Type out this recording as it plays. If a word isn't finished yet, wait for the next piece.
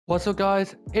What's up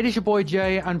guys, it is your boy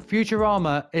Jay and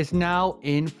Futurama is now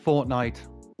in Fortnite.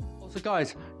 Also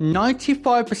guys,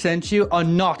 95% of you are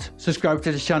not subscribed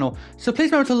to this channel, so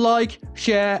please remember to like,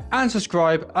 share and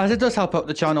subscribe as it does help out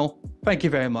the channel. Thank you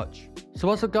very much. So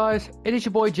what's up guys, it is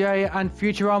your boy Jay and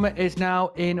Futurama is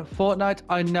now in Fortnite.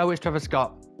 I know it's Travis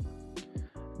Scott.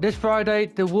 This Friday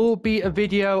there will be a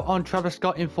video on Travis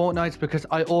Scott in Fortnite because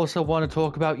I also want to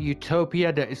talk about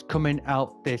Utopia that is coming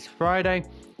out this Friday.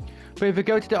 But if we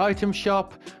go to the item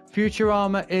shop,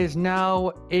 Futurama is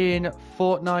now in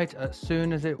Fortnite as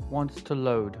soon as it wants to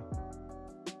load.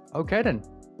 Okay then.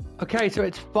 Okay, so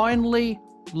it's finally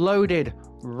loaded.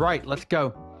 Right, let's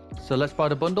go. So let's buy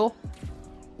the bundle.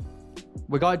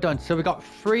 We got it done. So we got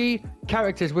 3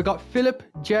 characters. We got Philip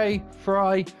J.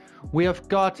 Fry. We have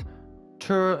got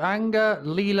Turanga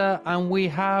Leela. And we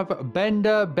have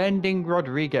Bending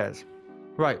Rodríguez.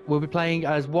 Right, we'll be playing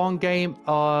as one game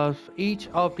of each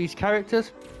of these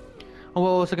characters. And we're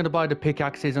also going to buy the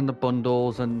pickaxes and the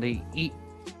bundles and the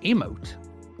emote.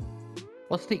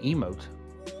 What's the emote?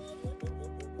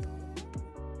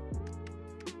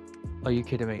 Are you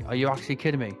kidding me? Are you actually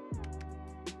kidding me?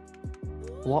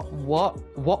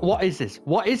 What is this?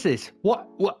 What is this? What?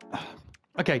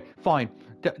 Okay, fine.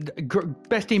 The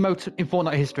best emote in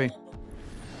Fortnite history.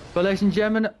 But ladies and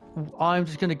gentlemen, I'm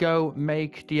just going to go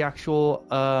make the actual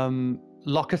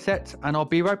locker set and I'll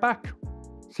be right back.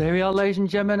 So here we are, ladies and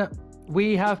gentlemen.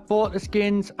 We have bought the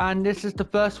skins and this is the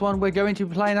first one we're going to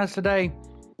be playing as today,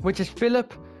 which is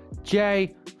Philip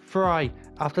J. Fry.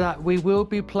 After that, we will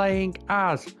be playing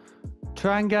as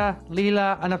Turanga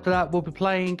Leela, and after that, we'll be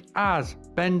playing as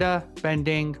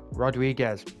Bending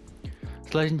Rodríguez.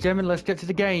 So ladies and gentlemen, let's get to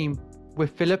the game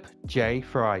with Philip J.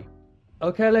 Fry.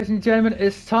 Okay, ladies and gentlemen,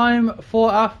 it's time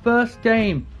for our first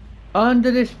game under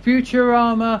this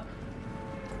Futurama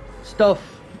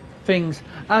things,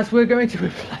 as we're going to be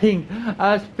playing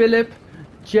as Philip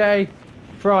J.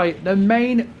 Fry, the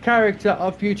main character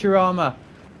of Futurama.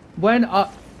 Wait,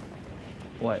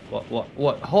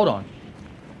 what? Hold on.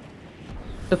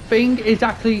 The thing is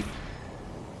actually...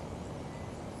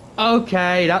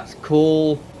 Okay, that's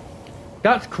cool.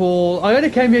 That's cool. I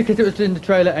only came here because it was in the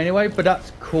trailer anyway, but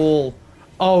that's cool.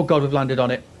 Oh god, we've landed on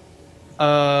it.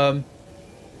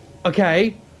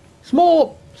 Okay.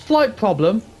 Slight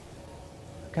problem.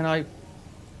 Can I...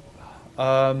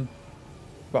 Right,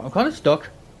 I'm kind of stuck.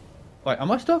 Wait,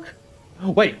 am I stuck?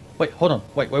 Wait, hold on.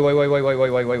 Wait.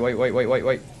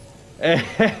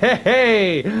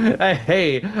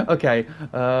 Hey. Okay,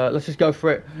 let's just go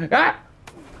for it. Ah!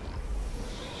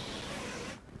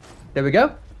 There we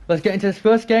go. Let's get into this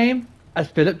first game as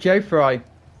Philip J. Fry.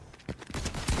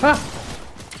 Ah!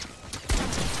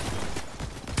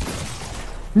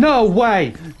 No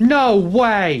way! No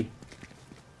way!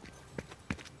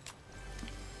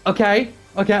 Okay,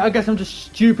 I guess I'm just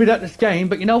stupid at this game,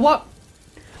 but you know what?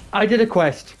 I did a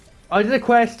quest.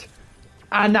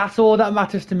 And that's all that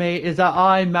matters to me, is that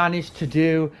I managed to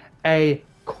do a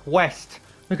quest.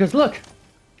 Because look,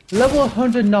 level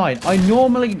 109. I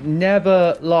normally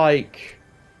never,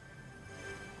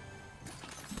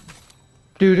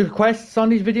 do the quests on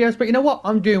these videos, but you know what?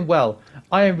 I'm doing well.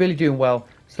 I am really doing well.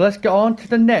 So let's get on to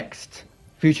the next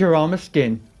Futurama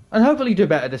skin. And hopefully do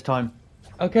better this time.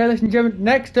 Okay, ladies and gentlemen,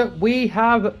 next up we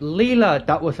have Leela.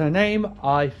 That was her name.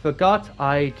 I forgot.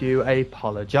 I do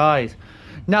apologize.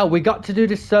 Now, we got to do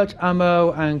this search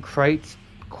ammo and crates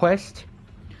quest.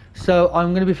 So I'm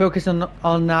going to be focusing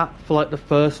on that for the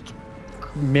first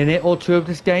minute or 2 of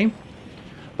this game.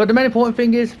 But the main important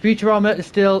thing is Futurama is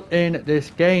still in this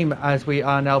game as we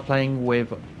are now playing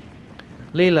with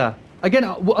Leela. Again,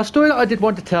 a story that I did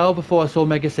want to tell before I saw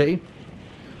Mega City.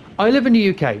 I live in the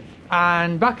UK,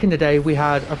 and back in the day we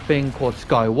had a thing called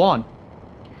Sky One.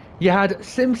 You had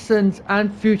Simpsons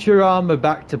and Futurama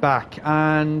back to back,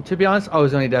 and to be honest, I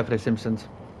was only there for the Simpsons.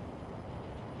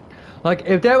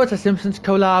 If there was a Simpsons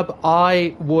collab,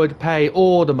 I would pay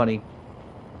all the money.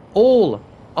 All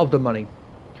of the money.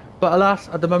 But alas,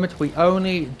 at the moment we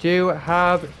only do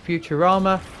have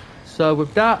Futurama. So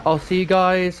with that, I'll see you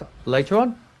guys later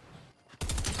on.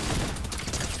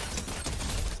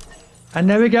 And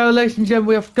there we go, ladies and gentlemen,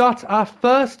 we have got our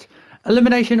first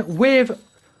elimination with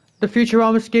the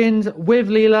Futurama skins, with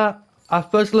Leela. Our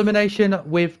first elimination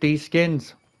with these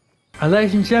skins. And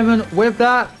ladies and gentlemen, with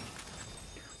that,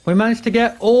 we managed to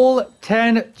get all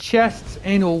 10 chests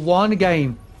in one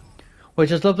game.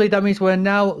 Which is lovely. That means we're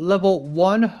now level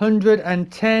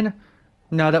 110.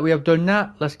 Now that we have done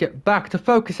that, let's get back to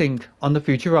focusing on the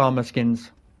Futurama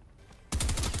skins.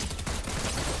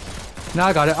 Now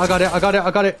I got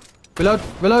it.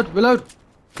 Reload.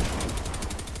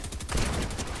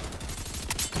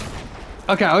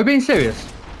 Okay, are we being serious?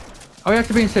 Are we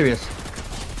actually being serious?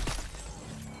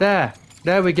 There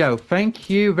we go. Thank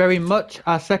you very much.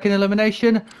 Our second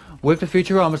elimination with the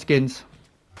Futurama skins.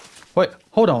 Wait,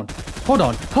 hold on.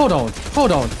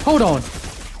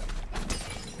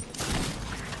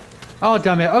 Oh,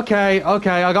 damn it. Okay,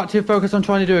 I got too focused on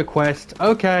trying to do a quest.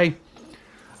 Okay,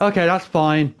 that's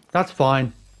fine. But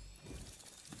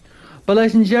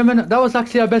ladies and gentlemen, that was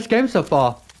actually our best game so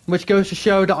far, which goes to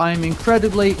show that I'm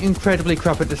incredibly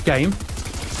crap at this game.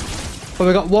 But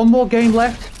we've got one more game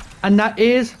left, and that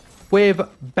is with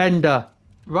Bender.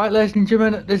 Right, ladies and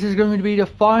gentlemen, this is going to be the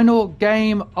final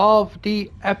game of the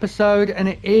episode, and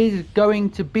it is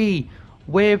going to be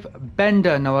with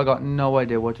Bender. Now, I got no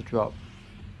idea where to drop.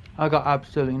 I got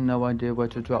absolutely no idea where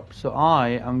to drop. So I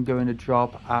am going to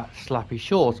drop at Slappy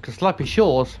Shores, because Slappy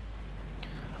Shores,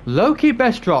 low-key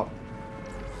best drop.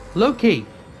 Low-key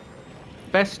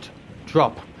best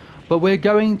drop. But we're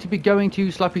going to be going to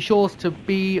Slappy Shores to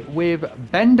be with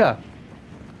Bender.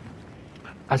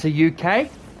 As a UK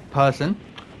person,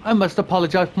 I must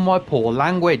apologise for my poor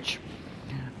language.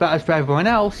 But as for everyone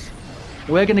else,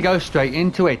 we're going to go straight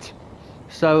into it.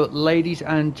 So, ladies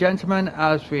and gentlemen,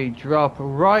 as we drop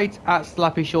right at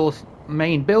Slappy Shores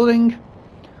main building,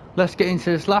 let's get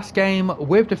into this last game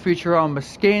with the Futurama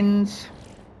skins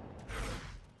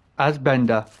as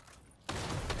Bender.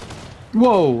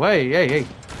 Whoa, hey.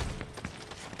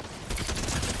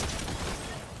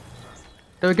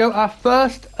 There we go, our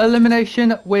first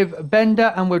elimination with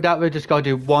Bender, and with that we just gotta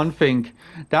do one thing.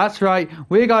 That's right,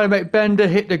 we gotta make Bender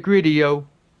hit the griddy, yo.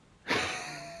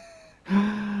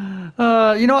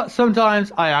 You know what,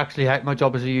 sometimes I actually hate my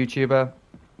job as a YouTuber.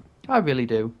 I really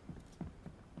do.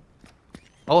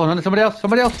 Oh, no, somebody else.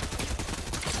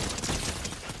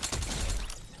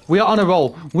 We are on a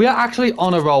roll. We are actually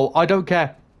on a roll, I don't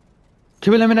care.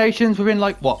 2 eliminations within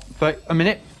like, what, for a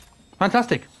minute?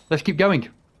 Fantastic, let's keep going.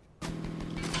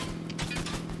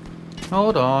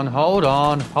 Hold on.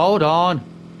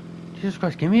 Jesus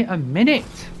Christ, give me a minute.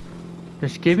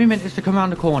 Just give me a minute just to come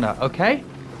around the corner, okay?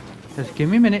 Just give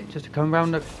me a minute just to come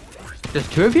around the... There's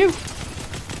 2 of you?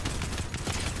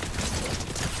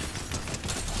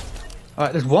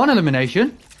 Alright, there's 1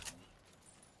 elimination.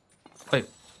 Wait,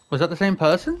 was that the same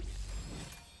person?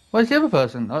 Where's the other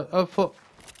person? I thought...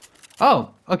 Oh,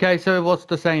 okay, so it was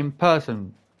the same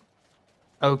person.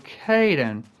 Okay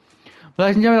then.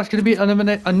 Ladies and gentlemen, that's going to be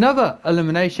another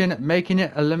elimination, making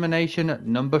it elimination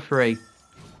number 3.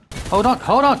 Hold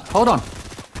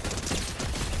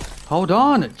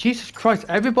on. Jesus Christ,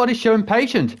 everybody's showing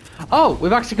patience. Oh,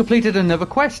 we've actually completed another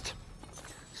quest.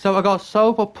 So I got to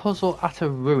solve a puzzle at a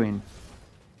ruin.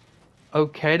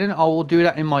 Okay then, I will do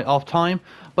that in my off time.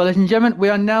 But ladies and gentlemen, we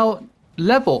are now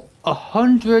level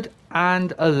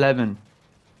 111.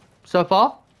 So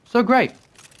far, so great.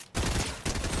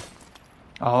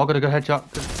 Oh, I got a good headshot.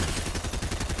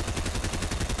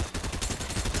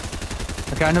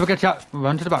 Okay, I never get shot.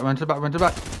 Run to the back.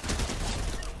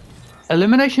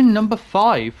 Elimination number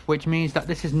 5, which means that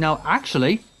this is now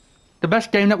actually the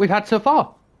best game that we've had so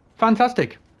far.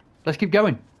 Fantastic. Let's keep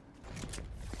going.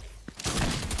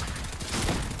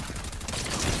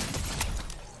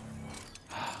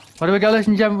 Where do we go, ladies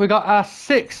and gentlemen? We got our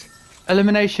 6th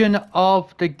elimination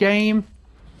of the game.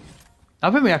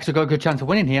 I think we actually got a good chance of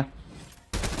winning here.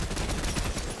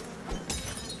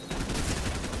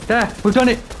 There, we've done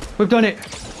it. We've done it.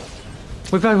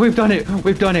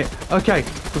 Okay,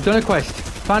 we've done a quest.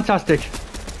 Fantastic.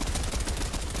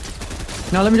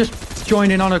 Now let me just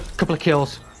join in on a couple of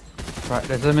kills. Right,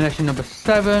 there's elimination number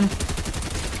 7.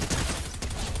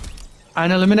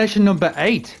 And elimination number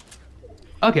 8.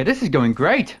 Okay, this is going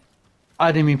great.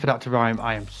 I didn't mean for that to rhyme.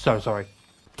 I am so sorry.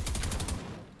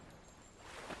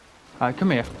 Alright,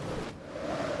 come here.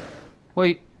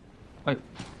 Wait.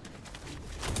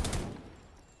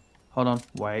 Hold on,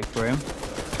 wait for him.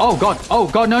 Oh god,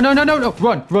 no.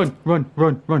 Run.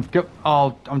 Go.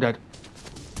 Oh, I'm dead.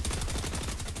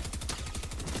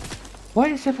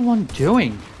 What is everyone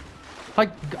doing?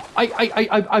 Like,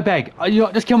 I beg. You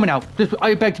know, just kill me now.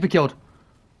 I beg to be killed.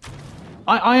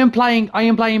 I am playing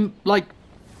like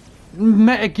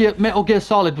Metal Gear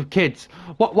Solid with kids.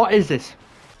 What is this?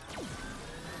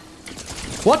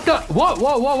 What the?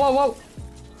 Whoa.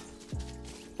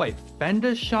 Wait,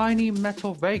 Bender's shiny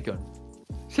metal ray gun?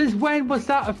 Since when was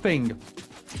that a thing?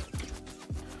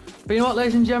 But you know what,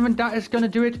 ladies and gentlemen, that is going to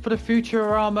do it for the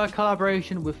Futurama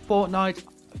collaboration with Fortnite.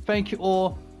 Thank you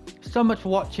all so much for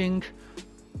watching.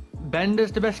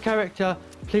 Bender's the best character.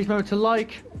 Please remember to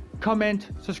like, comment,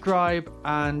 subscribe,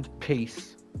 and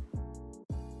peace.